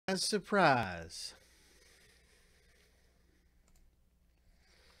Surprise.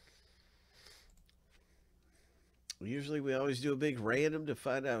 Usually we always do a big random to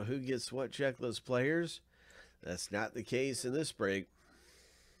find out who gets what checklist players. That's not the case in this break.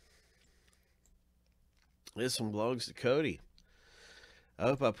 This one belongs to Cody. I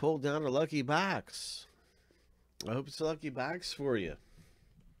hope I pulled down a lucky box. I hope it's a lucky box for you.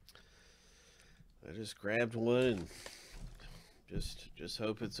 I just grabbed one and just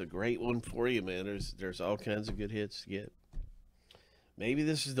hope it's a great one for you, man. There's all kinds of good hits to get. Maybe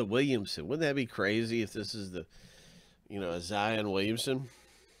this is the Williamson. Wouldn't that be crazy if this is the, a Zion Williamson?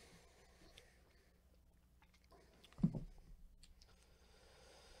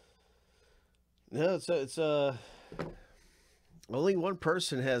 No, it's only one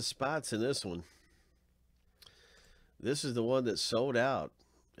person has spots in this one. This is the one that sold out.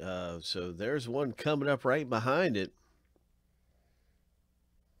 So there's one coming up right behind it.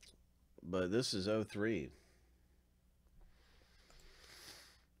 But this is 03.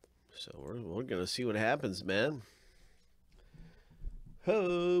 So we're going to see what happens, man.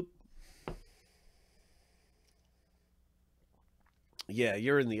 Hope. Yeah,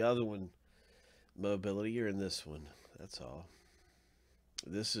 you're in the other one. Mobility, you're in this one. That's all.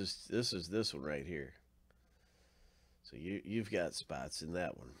 This is this one right here. So you've got spots in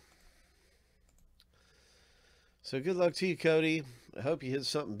that one. So good luck to you, Cody. I hope you hit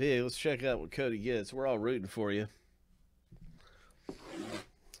something big. Let's check out what Cody gets. We're all rooting for you.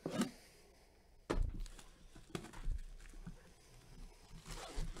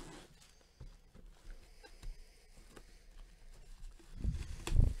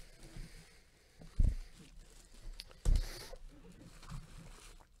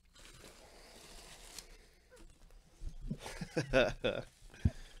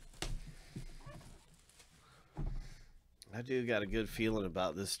 I do got a good feeling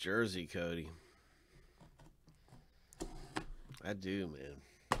about this jersey, Cody. I do,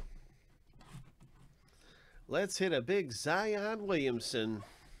 man. Let's hit a big Zion Williamson.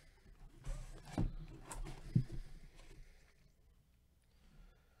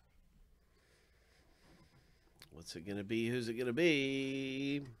 What's it going to be? Who's it going to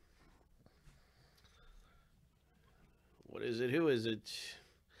be? What is it? Who is it?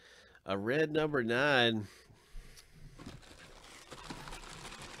 A red number 9.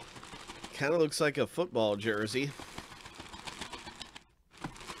 Kind of looks like a football jersey.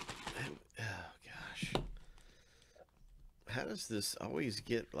 Oh, gosh. How does this always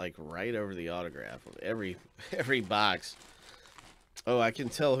get, like, right over the autograph of every box? Oh, I can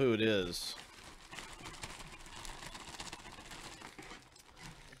tell who it is.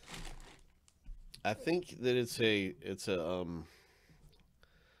 I think that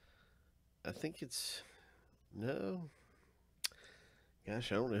I think it's, no.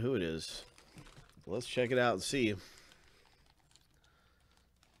 Gosh, I don't know who it is. Let's check it out and see.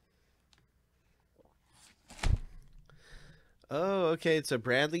 Oh, okay, it's a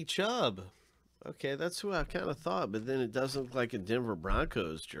Bradley Chubb. Okay, that's who I kind of thought, but then it doesn't look like a Denver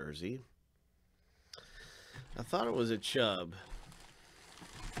Broncos jersey. I thought it was a Chubb.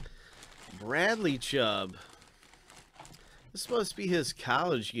 Bradley Chubb. This must be his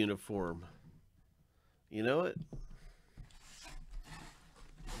college uniform. You know what?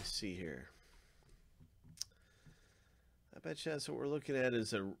 Let's see here. I bet you that's what we're looking at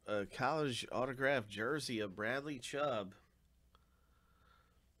is a college autographed jersey of Bradley Chubb.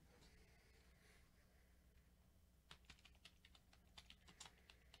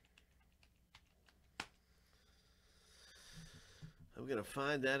 I'm going to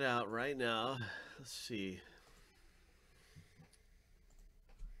find that out right now. Let's see.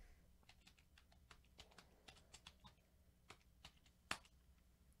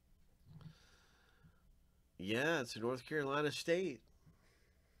 Yeah, it's a North Carolina State.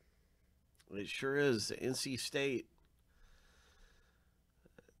 It sure is. NC State.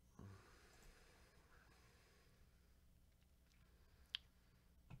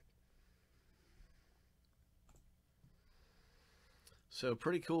 So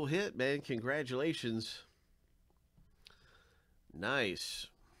pretty cool hit, man. Congratulations. Nice.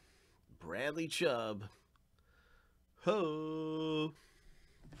 Bradley Chubb. Ho!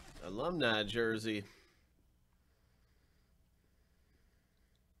 Alumni jersey.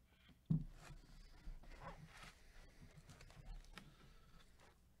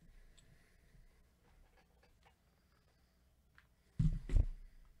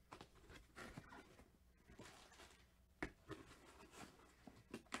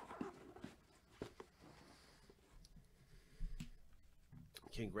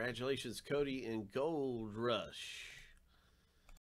 Congratulations, Cody, and Gold Rush.